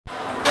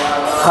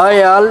Hi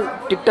all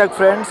tick talk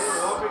friends,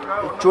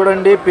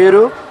 చూడండి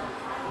పేరు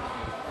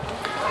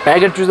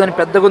packet చూసాను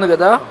పెద్దగా ఉంది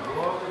కదా,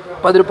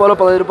 10 రూపాయలు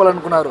 15 రూపాయలు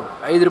అనుకున్నారు,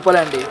 5 రూపాయలే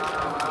అండి.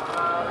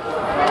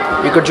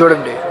 ఇక్కడ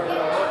చూడండి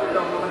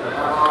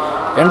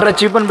ఎంట్రా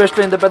చీప్ అండ్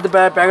బెస్ట్లో ఇంత పెద్ద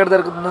ప్యాకెట్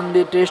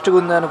దొరుకుతుంది, టేస్ట్గా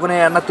ఉంది అనుకుని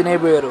అన్న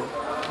తినేపోయారు.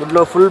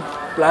 దీంట్లో ఫుల్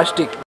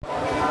ప్లాస్టిక్.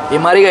 ఈ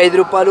మరిగా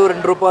 5 రూపాయలు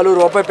 2 రూపాయలు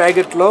రూపాయి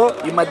ప్యాకెట్లో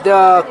ఈ మధ్య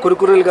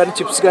కురుకురీలు కానీ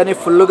చిప్స్ కానీ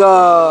ఫుల్గా,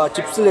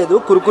 చిప్స్ లేదు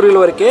కురుకురీల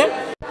వరకే.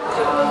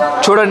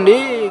 చూడండి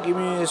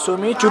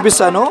సోమి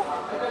చూపిస్తాను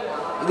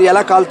ఇది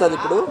ఎలా కాలుతుంది.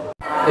 ఇప్పుడు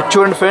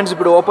చూడండి ఫ్రెండ్స్,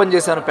 ఇప్పుడు ఓపెన్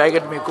చేశాను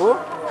ప్యాకెట్, మీకు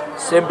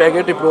సేమ్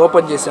ప్యాకెట్ ఇప్పుడు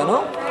ఓపెన్ చేశాను,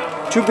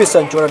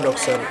 చూపిస్తాను చూడండి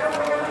ఒకసారి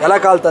ఎలా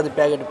కాలుతుంది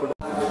ప్యాకెట్. ఇప్పుడు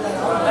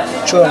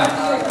చూడండి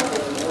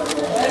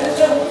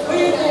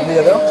ఇది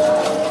కదా,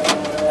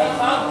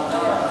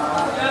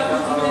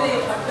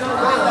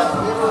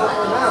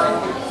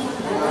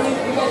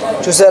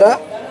 చూసారా?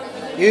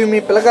 ఇవి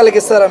మీ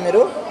పిల్లకాయలకి ఇస్తారా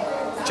మీరు?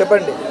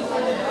 చెప్పండి.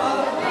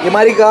 ఈ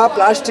మరిగా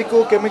ప్లాస్టిక్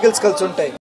కెమికల్స్ కలిసి ఉంటాయి.